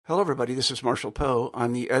Hello, everybody. This is Marshall Poe.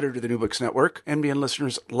 I'm the editor of the New Books Network. NBN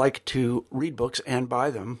listeners like to read books and buy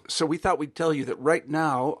them. So we thought we'd tell you that right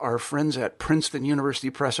now, our friends at Princeton University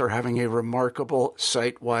Press are having a remarkable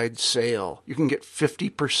site-wide sale. You can get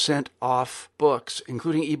 50% off books,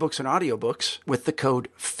 including ebooks and audiobooks, with the code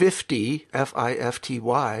 50,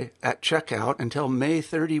 F-I-F-T-Y, at checkout until May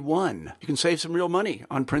 31. You can save some real money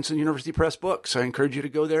on Princeton University Press books. I encourage you to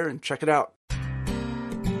go there and check it out.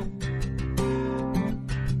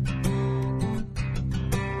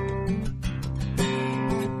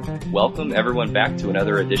 Welcome everyone back to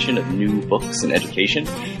another edition of New Books in Education.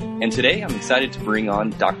 And today I'm excited to bring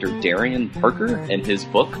on Dr. Darian Parker and his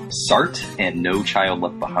book, Sartre and No Child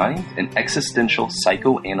Left Behind, An Existential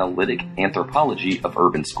Psychoanalytic Anthropology of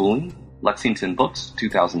Urban Schooling, Lexington Books,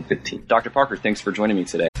 2015. Dr. Parker, thanks for joining me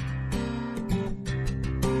today.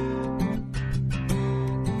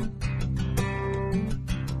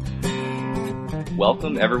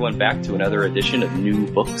 Welcome everyone back to another edition of New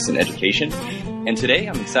Books in Education. And today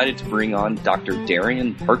I'm excited to bring on Dr.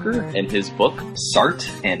 Darian Parker and his book, Sartre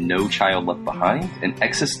and No Child Left Behind, An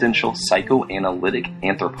Existential Psychoanalytic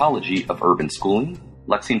Anthropology of Urban Schooling,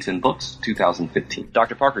 Lexington Books, 2015.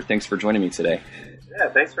 Dr. Parker, thanks for joining me today. Yeah,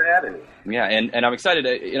 thanks for having me. Yeah, and I'm excited.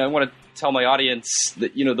 I want to tell my audience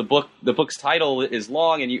that the book's title is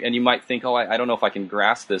long, and you might think, I don't know if I can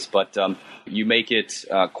grasp this, but you make it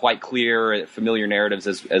quite clear, familiar narratives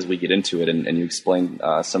as we get into it, and you explain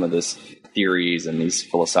some of this theories and these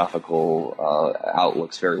philosophical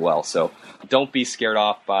outlooks very well. So don't be scared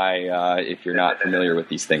off by if you're not familiar with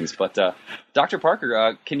these things. But Dr.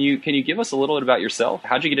 Parker, can you give us a little bit about yourself?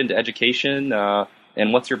 How'd you get into education,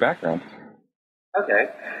 and what's your background? Okay,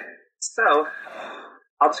 so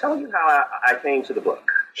I'll tell you how I came to the book.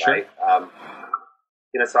 Sure. Right?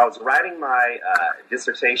 So I was writing my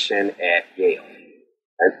dissertation at Yale,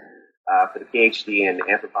 right? For the PhD in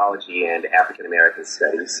anthropology and African American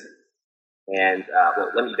studies. And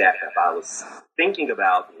let me back up. I was thinking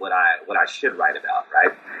about what I should write about,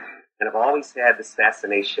 right? And I've always had this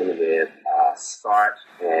fascination with Sartre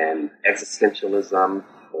and existentialism,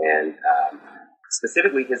 and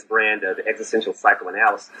specifically his brand of existential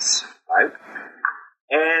psychoanalysis, right?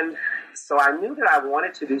 And so I knew that I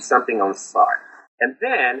wanted to do something on Sartre. And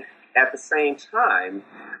then, at the same time,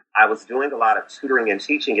 I was doing a lot of tutoring and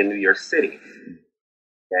teaching in New York City.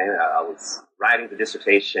 Okay? I was writing the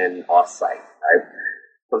dissertation off-site, right?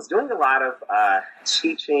 I was doing a lot of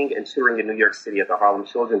teaching and tutoring in New York City at the Harlem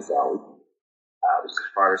Children's Zone, which is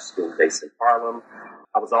a charter school based in Harlem.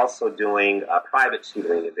 I was also doing private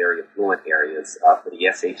tutoring in very affluent areas for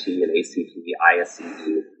the SAT and ACT,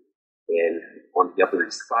 ISEE, on the Upper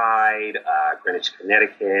East Side, Greenwich,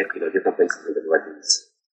 Connecticut, different places in the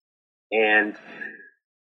Northeast. And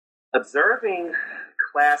observing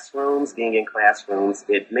classrooms, being in classrooms,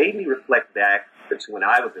 it made me reflect back to when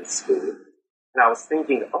I was in school. And I was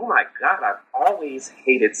thinking, oh my God, I've always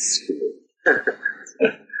hated school.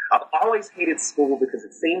 I've always hated school because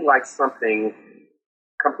it seemed like something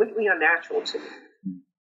completely unnatural to me.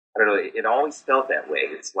 I don't know, it always felt that way.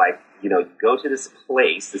 It's like, you go to this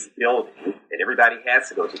place, this building, and everybody has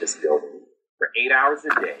to go to this building for 8 hours a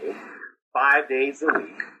day, 5 days a week.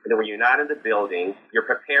 And then when you're not in the building, you're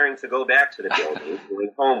preparing to go back to the building,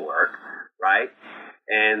 doing homework, right?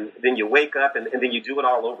 And then you wake up and then you do it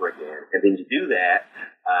all over again. And then you do that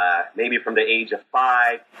maybe from the age of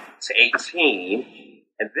 5 to 18.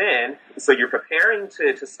 And then, so you're preparing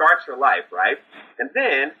to start your life, right? And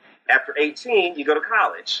then, after 18, you go to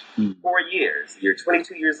college. 4 years. You're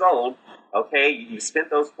 22 years old. Okay, you spent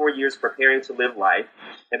those 4 years preparing to live life.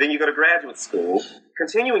 And then you go to graduate school,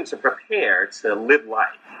 continuing to prepare to live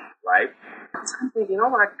life, right? So I'm thinking,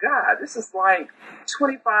 oh my God, this is like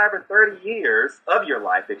 25 or 30 years of your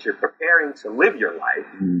life that you're preparing to live your life.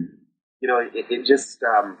 It just,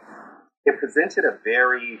 it presented a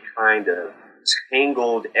very kind of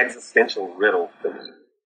tangled existential riddle for me.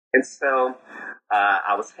 And so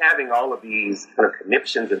I was having all of these kind of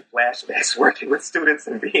conniptions and flashbacks working with students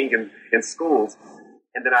and being in schools.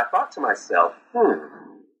 And then I thought to myself,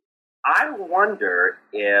 I wonder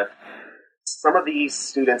if some of these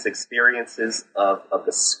students' experiences of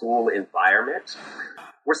the school environment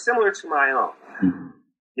were similar to my own.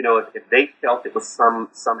 If they felt it was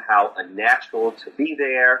somehow unnatural to be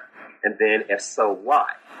there, and then if so, why?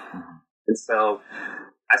 And so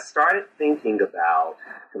I started thinking about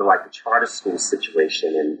kind of like the charter school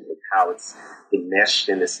situation and how it's enmeshed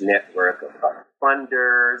in this network of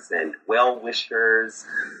funders and well-wishers,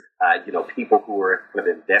 people who are kind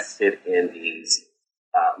of invested in these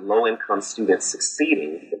low-income students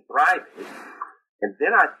succeeding and thriving. And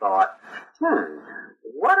then I thought,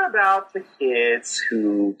 what about the kids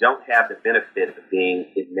who don't have the benefit of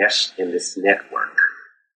being enmeshed in this network,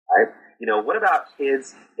 right? What about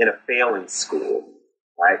kids in a failing school,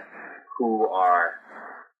 right, who are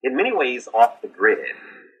in many ways off the grid,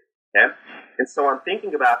 okay? And so I'm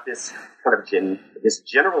thinking about this kind of this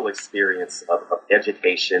general experience of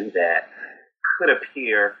education that could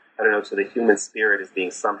appear, I don't know, to the human spirit as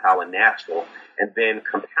being somehow unnatural, and then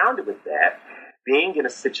compounded with that, being in a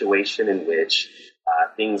situation in which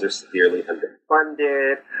things are severely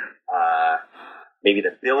underfunded, maybe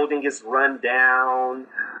the building is run down,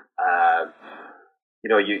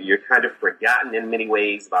 you're kind of forgotten in many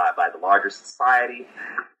ways by the larger society.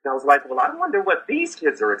 And I was like, well, I wonder what these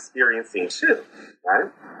kids are experiencing too,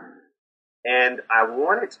 right? And I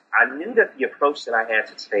knew that the approach that I had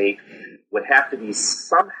to take would have to be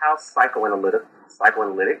somehow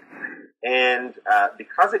psychoanalytic, and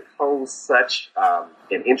because it posed such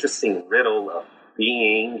an interesting riddle of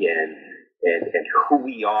being and who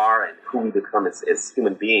we are and who we become as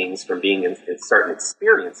human beings from being in certain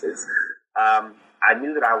experiences, I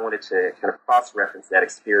knew that I wanted to kind of cross-reference that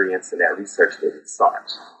experience and that research with SART.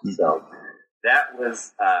 Mm-hmm. So that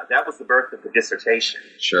was the birth of the dissertation.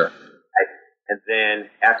 Sure. And then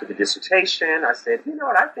after the dissertation, I said, you know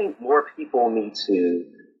what, I think more people need to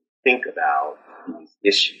think about these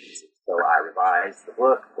issues. So I revised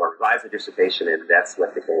the dissertation, and that's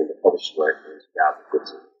what became the published work in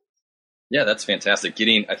 2015. Yeah, that's fantastic.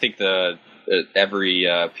 I think every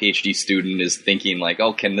PhD student is thinking like,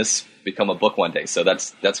 oh, can this become a book one day? So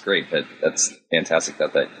that's great. That's fantastic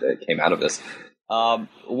that came out of this.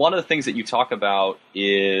 One of the things that you talk about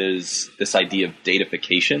is this idea of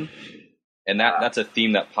datafication. And that's a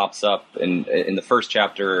theme that pops up in the first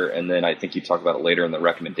chapter, and then I think you talk about it later in the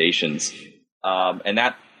recommendations. And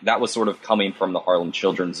that was sort of coming from the Harlem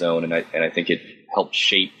Children's Zone, and I think it helped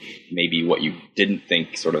shape maybe what you didn't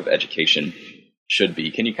think sort of education should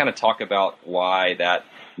be. Can you kind of talk about why that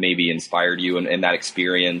maybe inspired you and that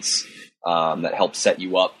experience that helped set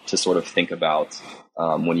you up to sort of think about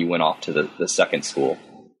when you went off to the second school,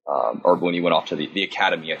 or when you went off to the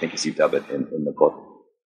academy, I think as you dub it in the book?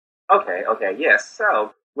 Okay, yes.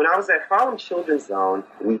 So when I was at Harlem Children's Zone,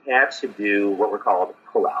 we had to do what were called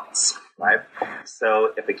pullouts, right?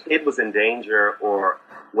 So if a kid was in danger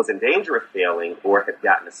of failing or had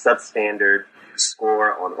gotten a substandard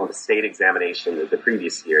score on the state examination of the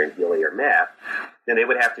previous year in ELA or math, then they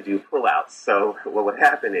would have to do pullouts. So what would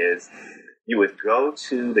happen is you would go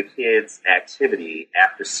to the kid's activity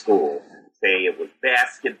after school. Say it was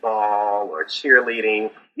basketball or cheerleading,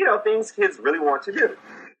 things kids really want to do.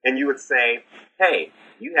 And you would say, hey,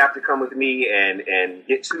 you have to come with me and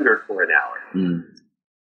get tutored for an hour. Mm.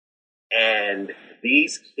 And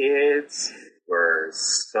these kids were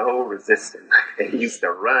so resistant. They used to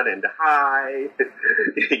run and hide.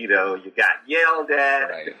 You got yelled at.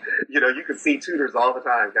 Right. You could see tutors all the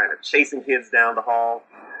time kind of chasing kids down the hall.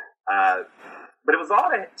 But it was all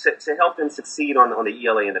to help them succeed on the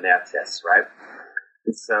ELA and the math tests, right?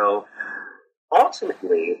 And so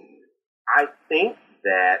ultimately, I think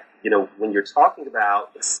that, when you're talking about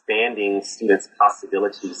expanding students'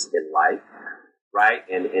 possibilities in life, right,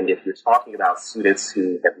 and if you're talking about students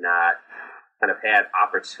who have not kind of had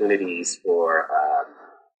opportunities for,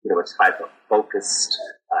 a type of focused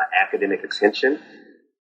academic attention,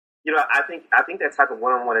 I think that type of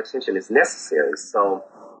one-on-one attention is necessary. So,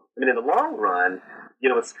 in the long run,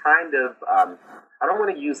 it's kind of, I don't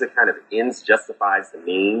want to use the kind of ends justifies the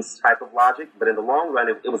means type of logic, but in the long run,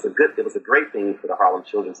 it was a great thing for the Harlem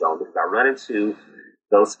Children's Zone, because I run into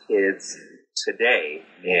those kids today,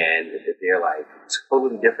 and they're like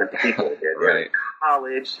totally different people. They're right. in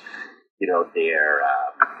college, their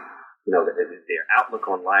outlook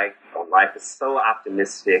on life is so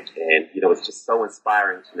optimistic, and it's just so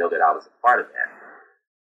inspiring to know that I was a part of that.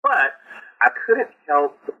 But I couldn't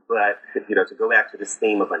help but, to go back to this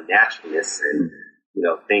theme of unnaturalness and,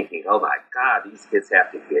 thinking, oh my God, these kids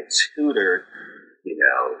have to get tutored,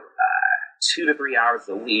 2 to 3 hours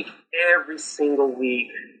a week, every single week.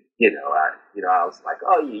 I was like,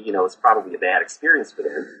 oh, it's probably a bad experience for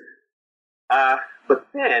them. But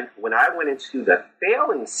then when I went into the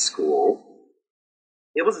failing school,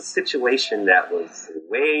 it was a situation that was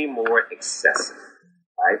way more excessive,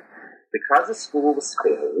 right? Because the school was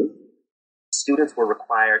failing, students were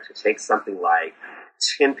required to take something like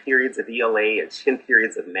 10 periods of ELA and 10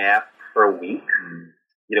 periods of math per week.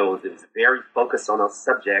 It was very focused on those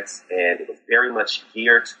subjects, and it was very much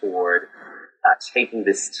geared toward taking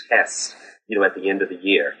this test, at the end of the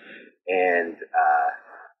year. And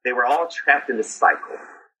they were all trapped in this cycle,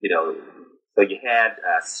 So you had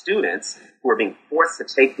students who were being forced to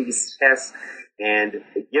take these tests And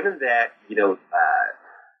given that,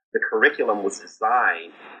 the curriculum was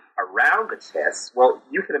designed around the test, well,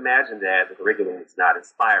 you can imagine that the curriculum was not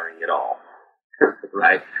inspiring at all,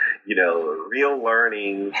 right? Real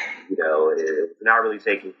learning, it was not really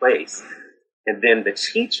taking place. And then the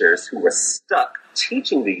teachers who were stuck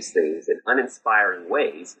teaching these things in uninspiring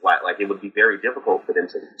ways, like it would be very difficult for them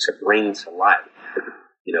to bring to life,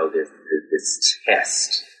 this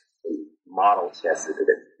test, model test that the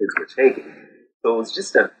kids were taking. So it was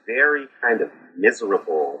just a very kind of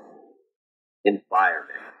miserable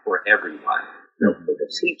environment for everyone, for the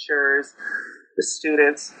teachers, the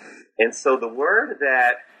students. And so the word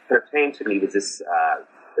that kind of came to me was this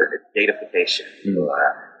datafication,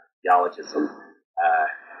 theologism.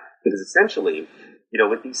 Because essentially,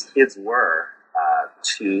 what these kids were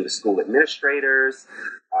to the school administrators,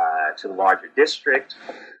 to the larger district,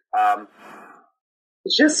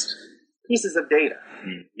 it's just pieces of data.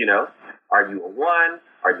 Are you a 1?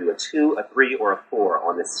 Are you a 2, a 3, or a 4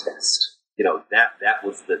 on this test? That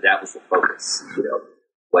was the focus.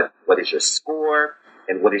 What is your score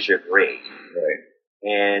and what is your grade? Right.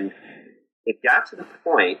 And it got to the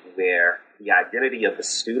point where the identity of the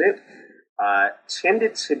student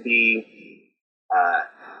tended to be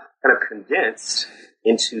kind of condensed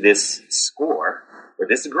into this score or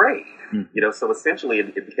this grade. So essentially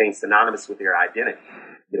it became synonymous with their identity.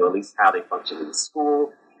 At least how they function in the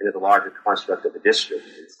school and in the larger construct of the district.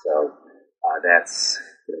 And so that's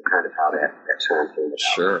kind of how that term came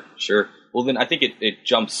about. Sure. Well, then I think it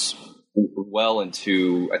jumps well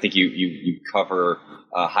into, I think you cover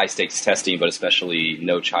high stakes testing, but especially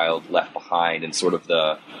No Child Left Behind and sort of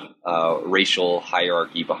the racial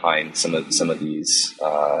hierarchy behind some of these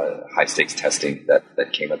high stakes testing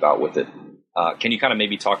that came about with it. Can you kind of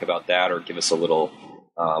maybe talk about that or give us a little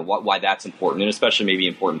why that's important, and especially maybe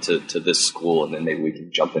important to this school, and then maybe we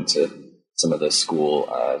can jump into some of the school,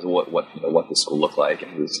 what the school looked like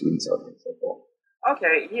and who the students are, things like that.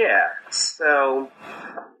 Okay, yeah. So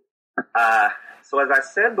as I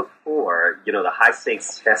said before, the high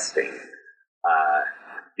stakes testing,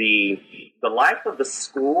 the life of the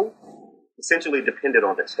school essentially depended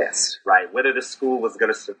on the test, right? Whether the school was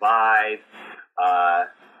going to survive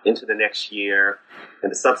into the next year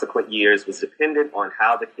and the subsequent years was dependent on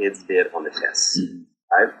how the kids did on the test,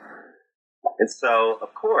 right? And so,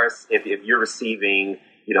 of course, if you're receiving,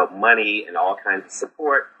 money and all kinds of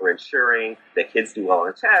support for ensuring that kids do well on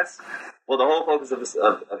the test, well, the whole focus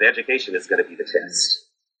of education is going to be the test,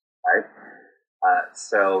 right?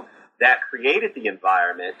 So that created the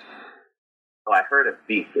environment. Oh, I heard a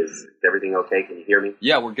beep. Is everything okay? Can you hear me?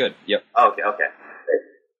 Yeah, we're good. Yep. Okay.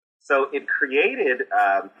 So it created,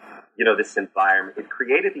 this environment. It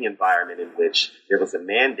created the environment in which there was a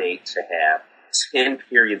mandate to have 10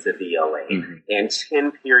 periods of ELA and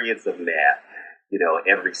 10 periods of math,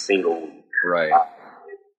 every single week. Right.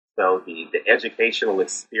 So the educational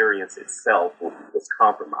experience itself was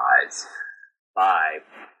compromised by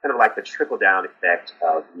kind of like the trickle-down effect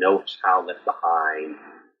of No Child Left Behind,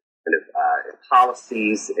 kind of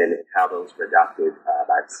policies and how those were adopted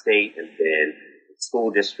by the state and then the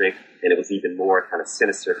school district, and it was even more kind of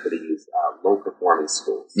sinister for these low-performing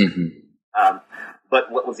schools.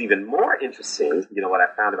 But what was even more interesting, what I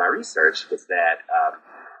found in my research was that,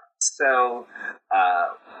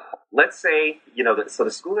 let's say, so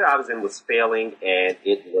the school that I was in was failing and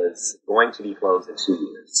it was going to be closed in 2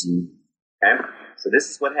 years. Okay? So this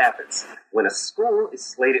is what happens. When a school is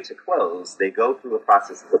slated to close, they go through a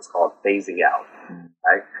process of what's called phasing out.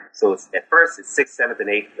 Right? So at first it's 6th, 7th, and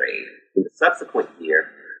 8th grade. In the subsequent year,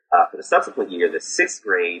 for the subsequent year, the 6th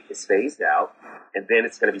grade is phased out, and then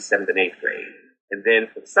it's going to be 7th and 8th grade. And then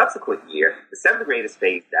for the subsequent year, the 7th grade is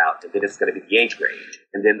phased out, and then it's going to be the 8th grade.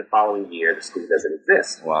 And then the following year, the school doesn't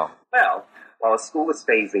exist. Wow. Well, while a school is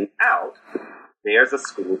phasing out, there's a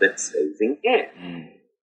school that's phasing in.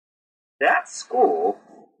 That school,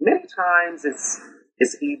 many times, it's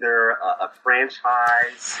either a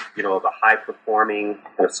franchise, of a high-performing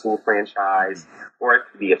kind of school franchise, or it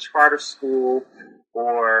could be a charter school,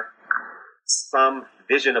 or some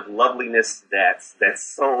vision of loveliness that's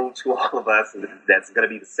sold to all of us, and that's going to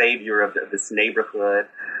be the savior of this neighborhood,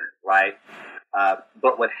 right?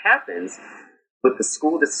 But what happens with the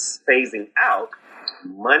school that's phasing out,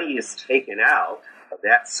 money is taken out of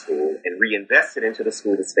that school and reinvested into the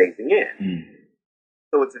school that's phasing in.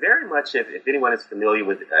 So it's very much, if anyone is familiar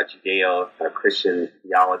with Judeo-Christian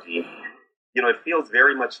theology, it feels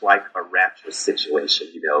very much like a rapture situation.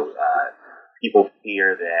 People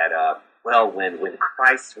fear that, when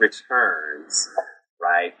Christ returns,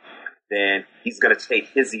 right, then he's going to take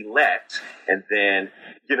his elect and then,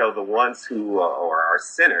 the ones who are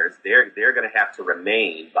sinners, they're going to have to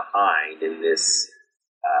remain behind in this,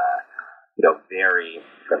 very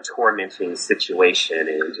tormenting situation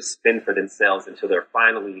and just spend for themselves until they're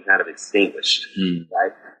finally kind of extinguished,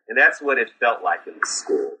 right? And that's what it felt like in the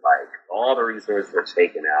school. Like, all the resources were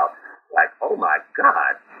taken out. Like, oh my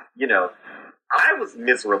God, I was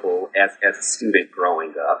miserable as a student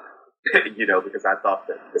growing up, because I thought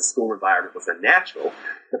that the school environment was unnatural.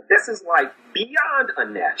 But this is like beyond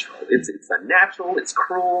unnatural. It's unnatural. It's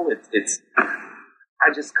cruel.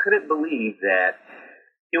 I just couldn't believe that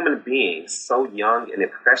human beings so young and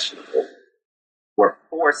impressionable were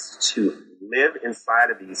forced to live inside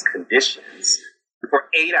of these conditions for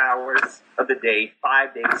 8 hours of the day,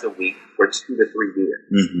 5 days a week, for 2 to 3 years.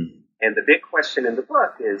 Mm-hmm. And the big question in the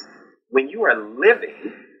book is, when you are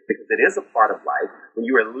living, because it is a part of life, when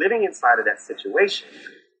you are living inside of that situation,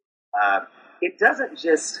 it doesn't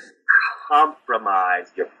just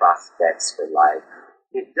compromise your prospects for life.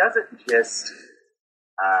 It doesn't just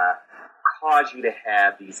cause you to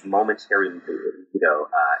have these momentary,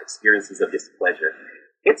 experiences of displeasure.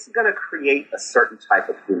 It's going to create a certain type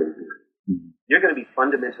of human being. You're going to be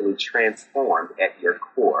fundamentally transformed at your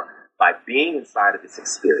core by being inside of this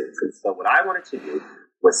experience. And so what I wanted to do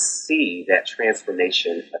was see that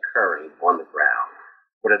transformation occurring on the ground.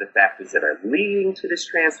 What are the factors that are leading to this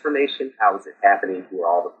transformation? How is it happening? Who are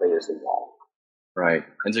all the players involved? Right.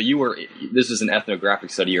 And so this is an ethnographic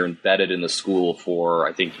study. You're embedded in the school for,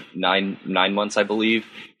 I think, nine months, I believe.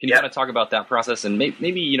 Can you kind of talk about that process? And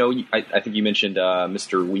maybe, I think you mentioned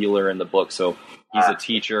Mr. Wheeler in the book. So he's a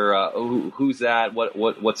teacher. Who's that?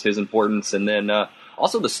 What's his importance? And then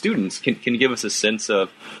also the students. Can you give us a sense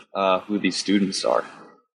of who these students are?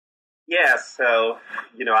 Yeah, so,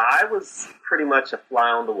 I was pretty much a fly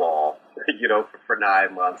on the wall, for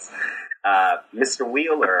 9 months. Mr.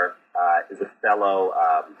 Wheeler is a fellow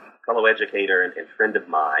educator and friend of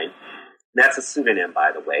mine. That's a pseudonym,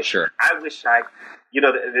 by the way. Sure. I wish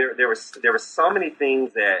there were so many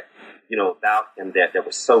things that, about him that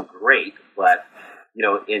were so great, but,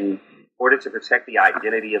 in order to protect the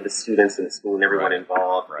identity of the students in the school and everyone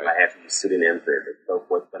involved, I had to use pseudonyms and so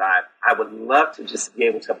forth. But I would love to just be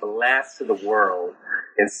able to blast to the world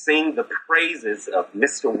and sing the praises of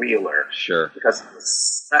Mr. Wheeler. Sure. Because he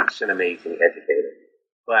was such an amazing educator.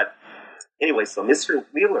 But anyway, so Mr.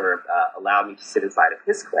 Wheeler allowed me to sit inside of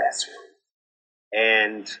his classroom.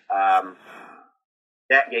 And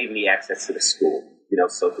that gave me access to the school.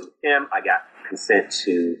 So through him, I got consent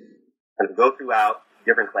to kind of go throughout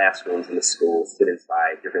different classrooms in the school, sit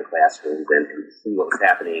inside different classrooms and see what was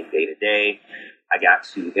happening day to day. I got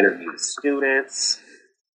to interview the students.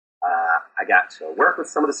 I got to work with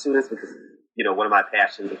some of the students because, one of my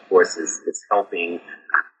passions, of course, is helping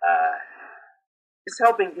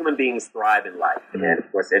human beings thrive in life. And,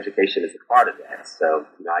 of course, education is a part of that. So,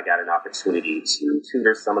 I got an opportunity to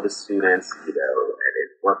tutor some of the students, and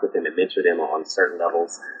work with them and mentor them on certain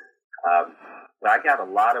levels. But I got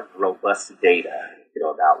a lot of robust data,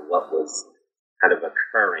 about what was kind of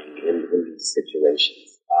occurring in these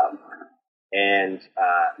situations. And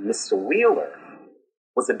Mr. Wheeler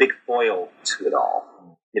was a big foil to it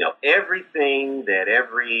all. Everything that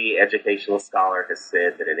every educational scholar has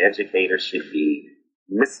said that an educator should be,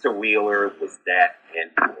 Mr. Wheeler was that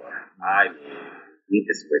and more. I mean, he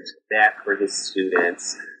just went to bat for his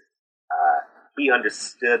students. He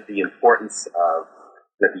understood the importance of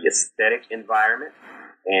the aesthetic environment,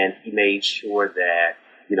 and he made sure that,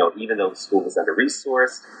 even though the school was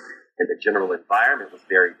under-resourced and the general environment was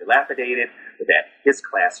very dilapidated, that his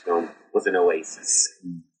classroom was an oasis.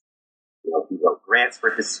 He wrote grants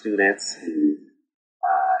for his students. He,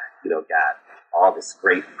 got all this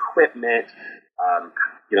great equipment.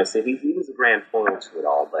 So he was a grand foil to it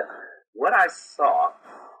all. But what I saw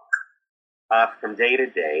from day to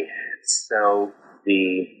day, so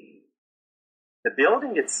the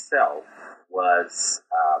building itself was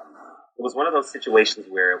it was one of those situations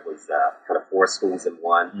where it was kind of 4 schools in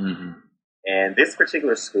one. Mm-hmm. And this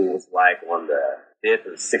particular school was like on the 5th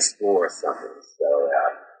or 6th floor or something. So,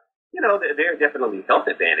 there are definitely health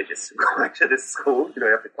advantages to going to this school. You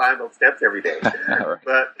have to climb those steps every day. Right.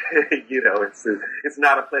 But, it's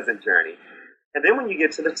not a pleasant journey. And then when you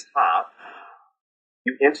get to the top,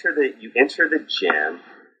 you enter the gym,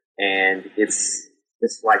 and it's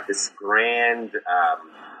like this grand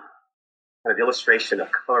kind of illustration of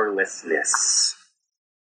colorlessness,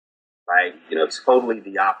 right? Totally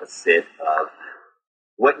the opposite of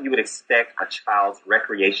what you would expect a child's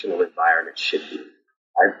recreational environment should be.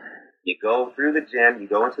 Right? You go through the gym, you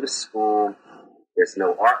go into the school, there's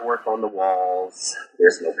no artwork on the walls,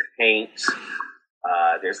 there's no paint,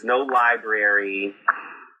 there's no library,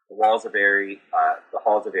 the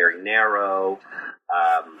halls are very narrow.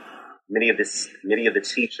 Many of the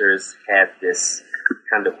teachers had this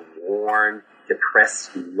kind of worn,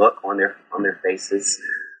 depressed look on their faces,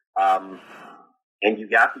 and you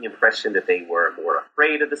got the impression that they were more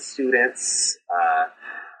afraid of the students.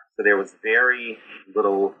 So there was very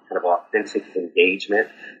little kind of authentic engagement,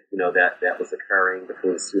 that was occurring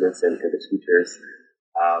between the students and the teachers.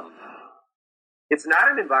 It's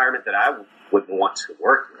not an environment that I would want to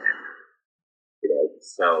work in.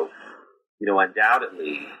 So,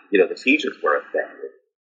 undoubtedly, the teachers were affected,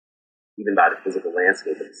 even by the physical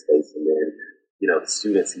landscape of the space, and then, the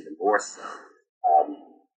students even more so.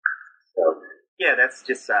 So, yeah, that's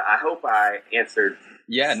just, I hope I answered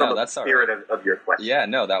some of the spirit of your question. Yeah,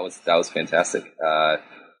 no, that was fantastic.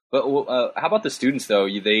 But how about the students, though?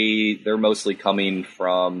 They're mostly coming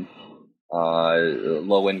from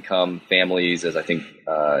low-income families, as I think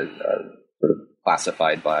sort of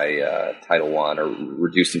classified by Title I, or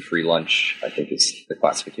reduced and free lunch, I think is the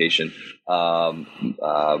classification.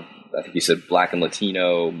 I think you said Black and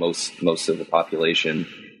Latino, most of the population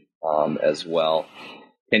as well.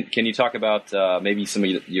 Can you talk about maybe some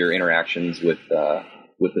of your interactions with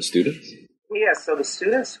the students? Yeah, so the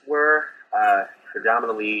students were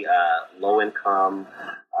predominantly low-income,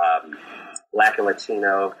 Black and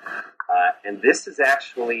Latino, and this is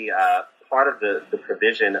actually part of the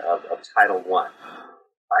provision of Title I,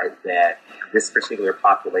 right? That this particular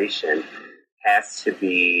population has to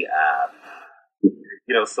be,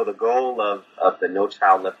 so the goal of the No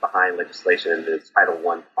Child Left Behind legislation and the Title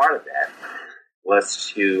I part of that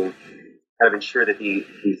was to kind of ensure that these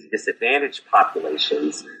disadvantaged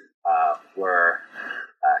populations were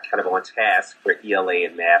kind of on task for ELA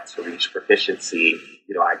and math to reach proficiency,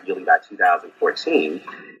 ideally by 2014.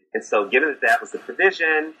 And so given that was the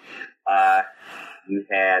provision, you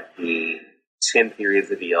had the 10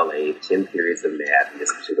 periods of ELA, 10 periods of math in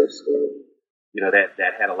this particular school.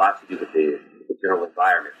 That had a lot to do with the general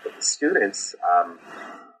environment. But the students,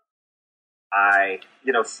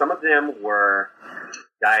 some of them were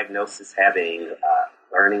diagnosed as having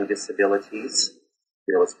learning disabilities,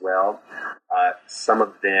 as well. Some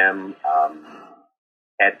of them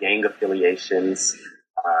had gang affiliations.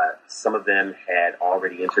 Some of them had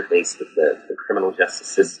already interfaced with the criminal justice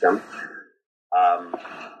system.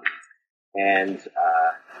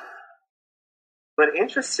 But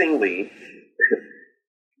interestingly,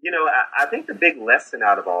 I think the big lesson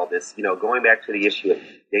out of all this, going back to the issue of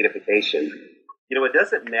datification, it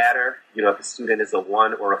doesn't matter, if a student is a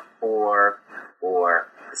 1 or a 4, or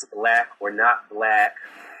is Black or not Black,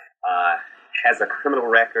 has a criminal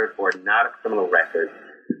record or not a criminal record.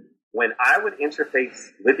 When I would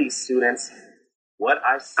interface with these students, what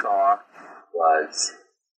I saw was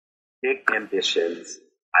big ambitions.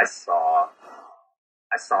 I saw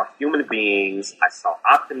human beings. I saw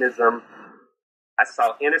optimism. I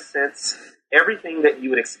saw innocence. Everything that you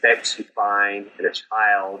would expect to find in a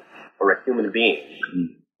child or a human being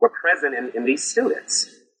were present in these students.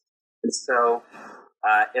 And so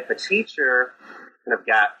if a teacher kind of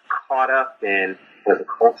got caught up in the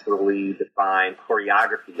culturally defined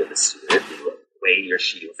choreography of the student, the way he or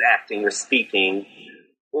she was acting or speaking,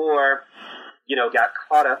 or, got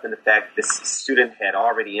caught up in the fact this student had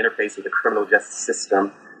already interfaced with the criminal justice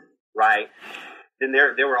system, right, then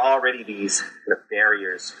there were already these kind of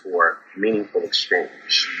barriers for meaningful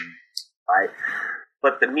exchange, right?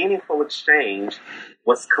 But the meaningful exchange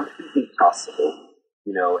was completely possible,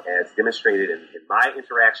 as demonstrated in my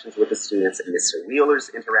interactions with the students and Mr. Wheeler's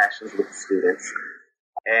interactions with the students.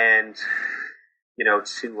 And,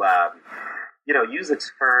 to use a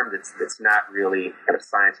term that's not really kind of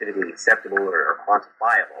scientifically acceptable or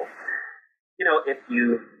quantifiable, if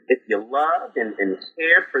you loved and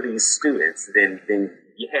cared for these students, then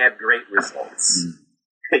you had great results.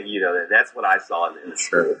 That's what I saw in the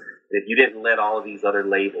school. And if you didn't let all of these other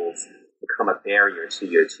labels become a barrier to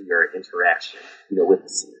your interaction, with the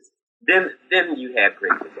students, then you had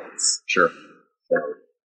great results. Sure. So,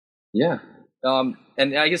 yeah.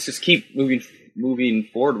 And I guess just keep moving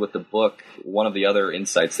forward with the book. One of the other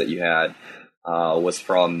insights that you had was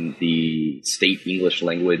from the state English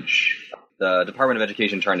language. The Department of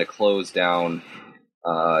Education trying to close down.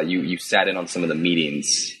 You sat in on some of the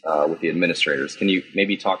meetings with the administrators. Can you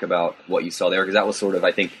maybe talk about what you saw there? Because that was sort of,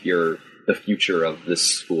 I think, the future of this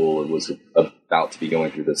school. It was about to be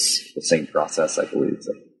going through the same process, I believe.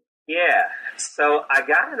 So. Yeah. So I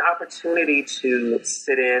got an opportunity to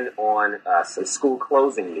sit in on some school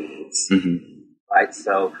closing meetings. Mm-hmm. Right.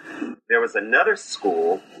 So there was another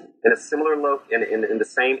school in a similar in the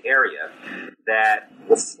same area that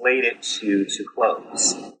was slated to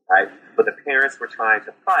close. Right. but the parents were trying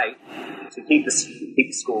to fight to keep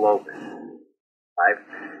the school open, right?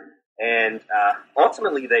 And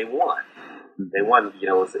ultimately, they won. They won. You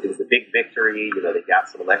know, it was a big victory. You know, they got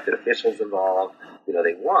some elected officials involved. You know,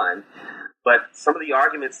 they won. But some of the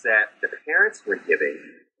arguments that the parents were giving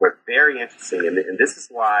were very interesting, and this is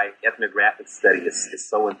why ethnographic study is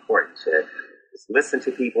so important, to just listen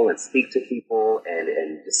to people and speak to people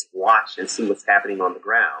and just watch and see what's happening on the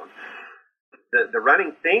ground. The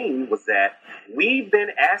running theme was that we've been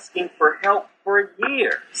asking for help for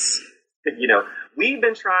years. You know, we've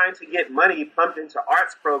been trying to get money pumped into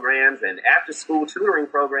arts programs and after-school tutoring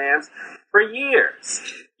programs for years.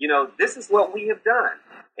 You know, this is what we have done,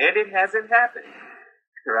 and it hasn't happened,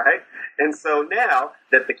 right? And so now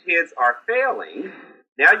that the kids are failing,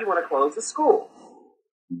 now you want to close the school,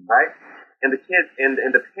 right? And the kids and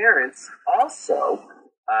the parents also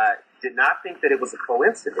did not think that it was a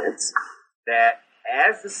coincidence that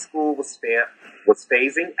as the school was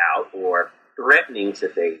phasing out or threatening to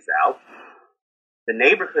phase out, the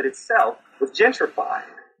neighborhood itself was gentrifying.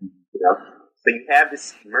 You know, so you have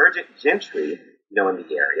this emergent gentry, you know, in the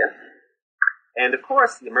area, and of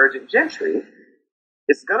course, the emergent gentry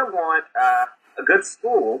is going to want a good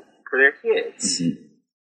school for their kids. Mm-hmm.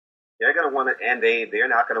 They're going to want to, and they're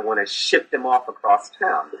not going to want to ship them off across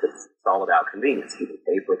town because it's all about convenience. People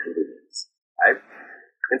pay for convenience, right?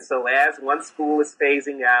 And so as one school is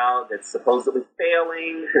phasing out, that's supposedly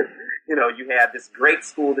failing, you know, you have this great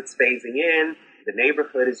school that's phasing in, the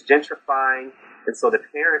neighborhood is gentrifying, and so the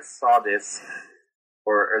parents saw this,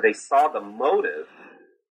 or they saw the motive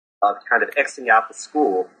of kind of Xing out the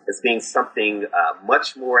school as being something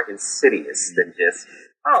much more insidious than just,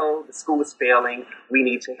 oh, the school is failing, we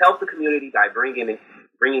need to help the community by bringing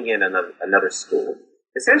in another school.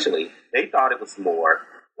 Essentially, they thought it was more,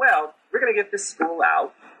 well, we're going to get this school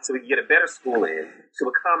out so we can get a better school in to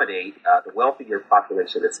accommodate the wealthier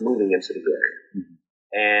population that's moving into the area. Mm-hmm.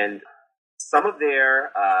 And some of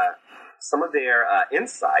their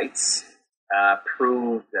insights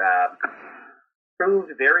proved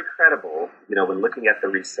very credible, you know, when looking at the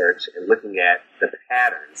research and looking at the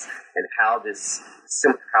patterns and how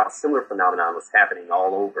how similar phenomenon was happening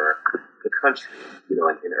all over the country, you know,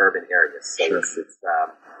 in urban areas. So sure.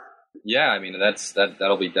 Yeah, I mean,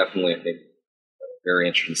 that'll be definitely, I think, very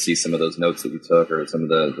interesting to see some of those notes that you took or some of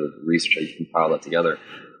the research that you compiled that together.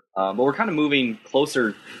 But we're kind of moving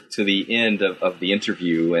closer to the end of the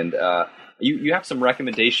interview, and you have some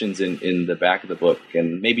recommendations in the back of the book,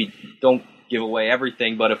 and maybe don't give away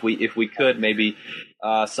everything, but if we could, maybe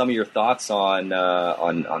some of your thoughts on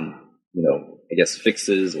you know, I guess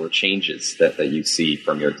fixes or changes that you see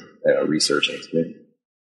from your research and experience.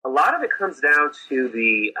 A lot of it comes down to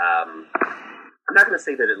the, I'm not going to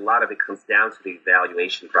say that a lot of it comes down to the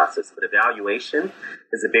evaluation process, but evaluation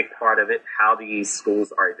is a big part of it, how these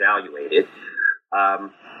schools are evaluated.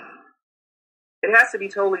 It has to be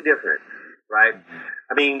totally different, right?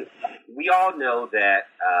 I mean, we all know that,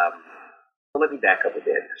 well, let me back up a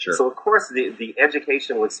bit. Sure. So, of course, the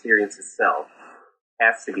educational experience itself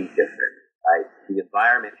has to be different, right? The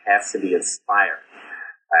environment has to be inspiring.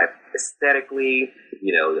 Aesthetically,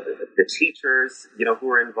 you know, the teachers, you know, who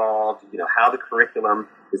are involved, you know, how the curriculum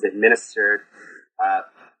is administered.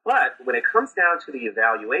 But when it comes down to the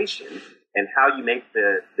evaluation and how you make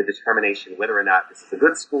the determination whether or not this is a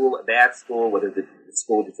good school, a bad school, whether the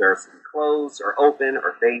school deserves to be closed or open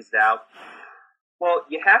or phased out, well,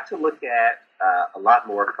 you have to look at a lot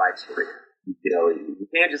more criteria. You know, you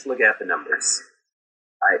can't just look at the numbers,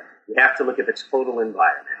 right? You have to look at the total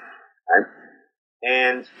environment, right?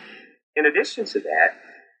 And in addition to that,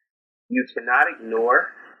 you cannot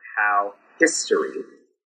ignore how history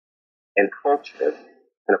and culture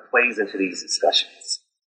kind of plays into these discussions.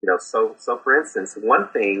 You know, so for instance, one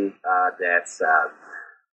thing that's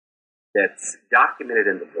documented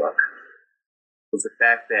in the book was the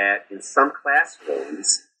fact that in some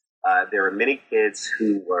classrooms there were many kids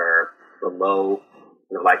who were below,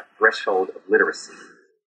 you know, like threshold of literacy.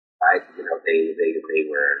 Right? You know, they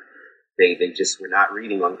just were not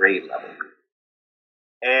reading on grade level.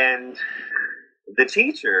 And the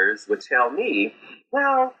teachers would tell me,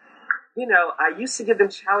 well, you know, I used to give them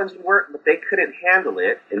challenging work, but they couldn't handle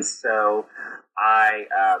it. And so I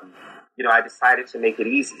decided to make it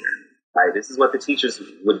easier. Right? This is what the teachers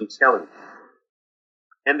would be telling me.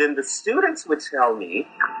 And then the students would tell me,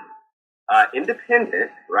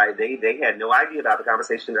 independent, right? They had no idea about the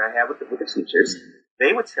conversation that I had with the teachers.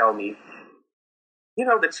 They would tell me, you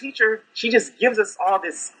know, the teacher, she just gives us all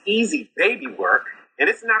this easy baby work, and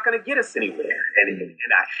it's not going to get us anywhere.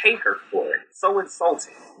 And I hate her for it. It's so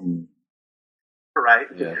insulting. Right?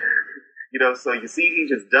 Yeah. So you see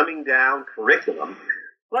teachers dumbing down curriculum,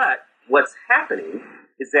 but what's happening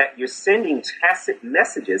is that you're sending tacit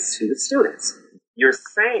messages to the students. You're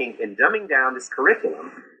saying, in dumbing down this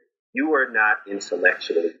curriculum, you are not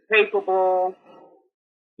intellectually capable,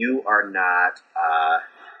 you are not,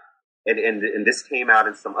 and this came out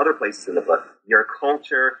in some other places in the book, your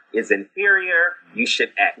culture is inferior, you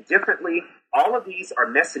should act differently. All of these are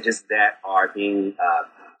messages that are being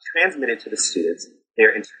transmitted to the students.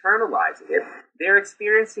 They're internalizing it. They're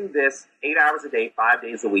experiencing this 8 hours a day, 5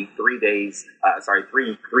 days a week, 3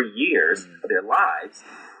 years of their lives.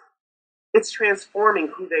 It's transforming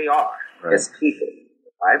who they are as people,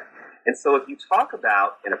 right? And so if you talk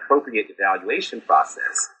about an appropriate evaluation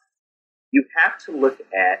process, you have to look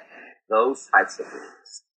at those types of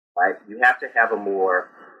things, right? You have to have a more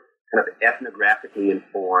kind of ethnographically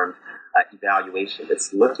informed evaluation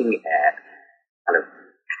that's looking at kind of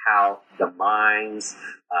how the minds,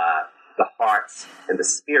 the hearts, and the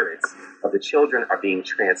spirits of the children are being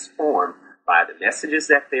transformed by the messages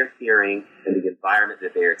that they're hearing and the environment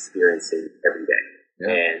that they're experiencing every day. Yeah.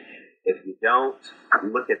 And if you don't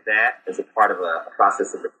look at that as a part of a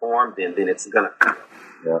process of reform, then it's going to fail.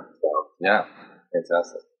 Yeah. Yeah.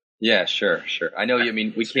 Fantastic. Yeah, sure. I know you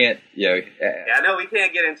mean we can't, I know we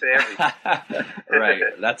can't get into everything. Right.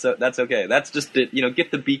 That's okay. That's just it,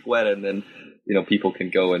 get the beak wet, and then, people can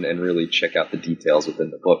go and really check out the details within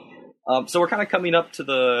the book. So we're kind of coming up to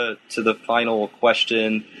the final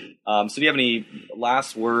question. So do you have any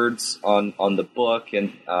last words on the book?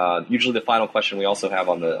 And usually the final question we also have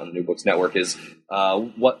on the New Books Network is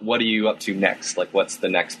what are you up to next? Like, what's the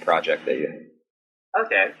next project that you have?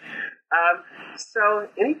 Okay. So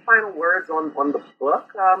any final words on the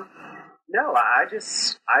book? No, I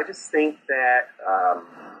just think that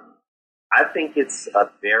I think it's a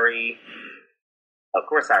very, of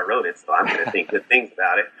course I wrote it, so I'm going to think good things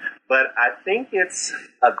about it, but I think it's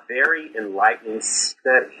a very enlightening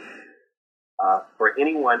study for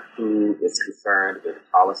anyone who is concerned with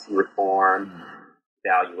policy reform,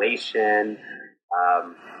 evaluation.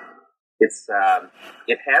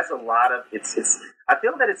 It has a lot of, I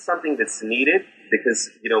feel that it's something that's needed because,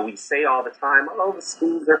 we say all the time, oh, the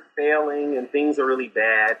schools are failing and things are really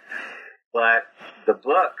bad. But the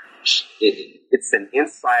book, it's an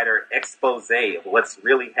insider expose of what's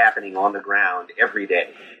really happening on the ground every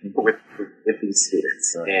day with these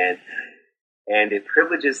students. Right. And it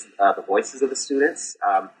privileges the voices of the students,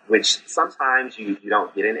 which sometimes you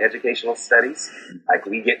don't get in educational studies. Like,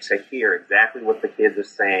 we get to hear exactly what the kids are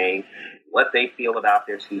saying, what they feel about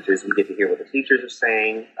their teachers. We get to hear what the teachers are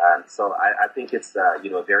saying. So I think it's a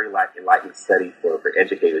very enlightening study for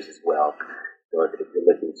educators as well. So if you're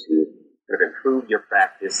looking to sort of improve your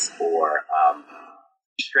practice or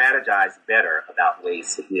strategize better about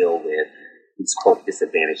ways to deal with these, quote,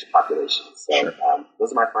 disadvantaged populations. So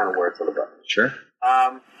those are my final words on the book. Sure.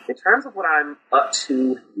 In terms of what I'm up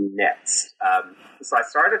to next, so I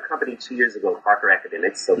started a company 2 years ago, Parker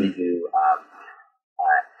Academics. So we do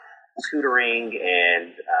tutoring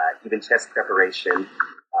and even test preparation,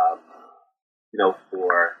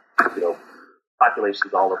 for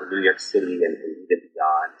populations all over New York City and even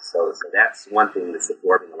beyond. So that's one thing that's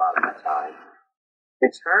absorbing a lot of my time. In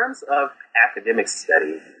terms of academic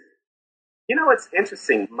study, it's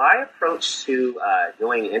interesting. My approach to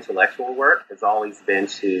doing intellectual work has always been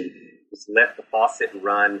to just let the faucet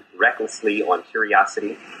run recklessly on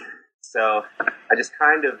curiosity. So I just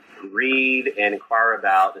kind of read and inquire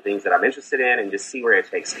about the things that I'm interested in and just see where it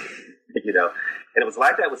takes me, And it was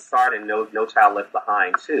like that with Sartre and No Child Left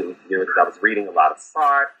Behind, too, because I was reading a lot of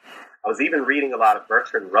Sartre. I was even reading a lot of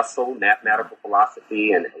Bertrand Russell, mathematical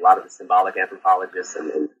philosophy, and a lot of the symbolic anthropologists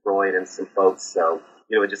and Freud and some folks. So,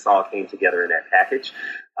 it just all came together in that package.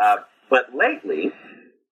 But lately,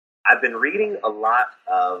 I've been reading a lot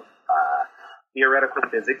of theoretical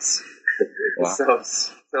physics. Wow.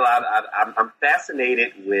 So I'm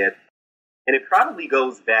fascinated with, and it probably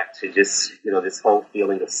goes back to just, this whole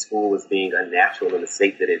feeling of school as being unnatural in the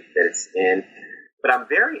state that it's in. But I'm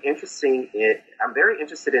very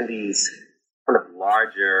interested in these kind of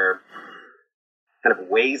larger kind of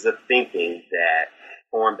ways of thinking that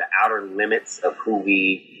form the outer limits of who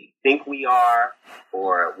we think we are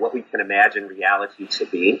or what we can imagine reality to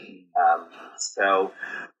be.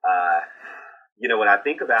 When I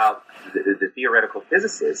think about the theoretical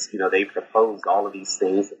physicists, they proposed all of these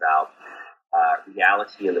things about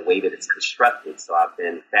reality and the way that it's constructed. So I've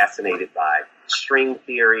been fascinated by string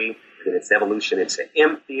theory and its evolution into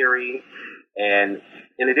M theory. And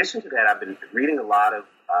in addition to that, I've been reading a lot of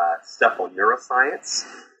stuff on neuroscience,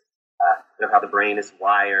 how the brain is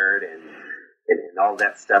wired and all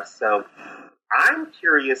that stuff. So I'm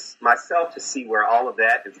curious myself to see where all of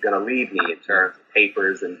that is going to lead me in terms of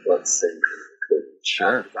papers and books and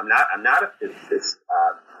sure. I'm not a physicist,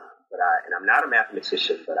 and I'm not a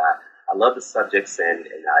mathematician, but I love the subjects and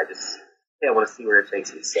I just want to see where it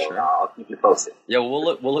takes me. So sure. I'll keep you posted. Yeah,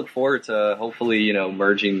 we'll look forward to hopefully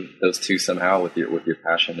merging those two somehow with your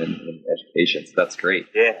passion in education. So that's great.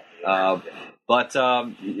 Yeah. But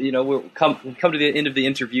we'll come to the end of the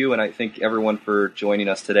interview, and I thank everyone for joining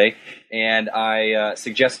us today. And I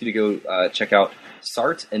suggest you to go check out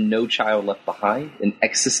Sartre and No Child Left Behind, an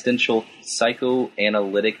existential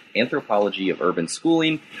psychoanalytic anthropology of urban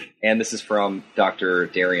schooling. And this is from Dr.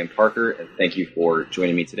 Darian Parker. And thank you for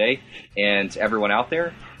joining me today. And to everyone out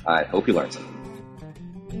there, I hope you learned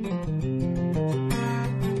something.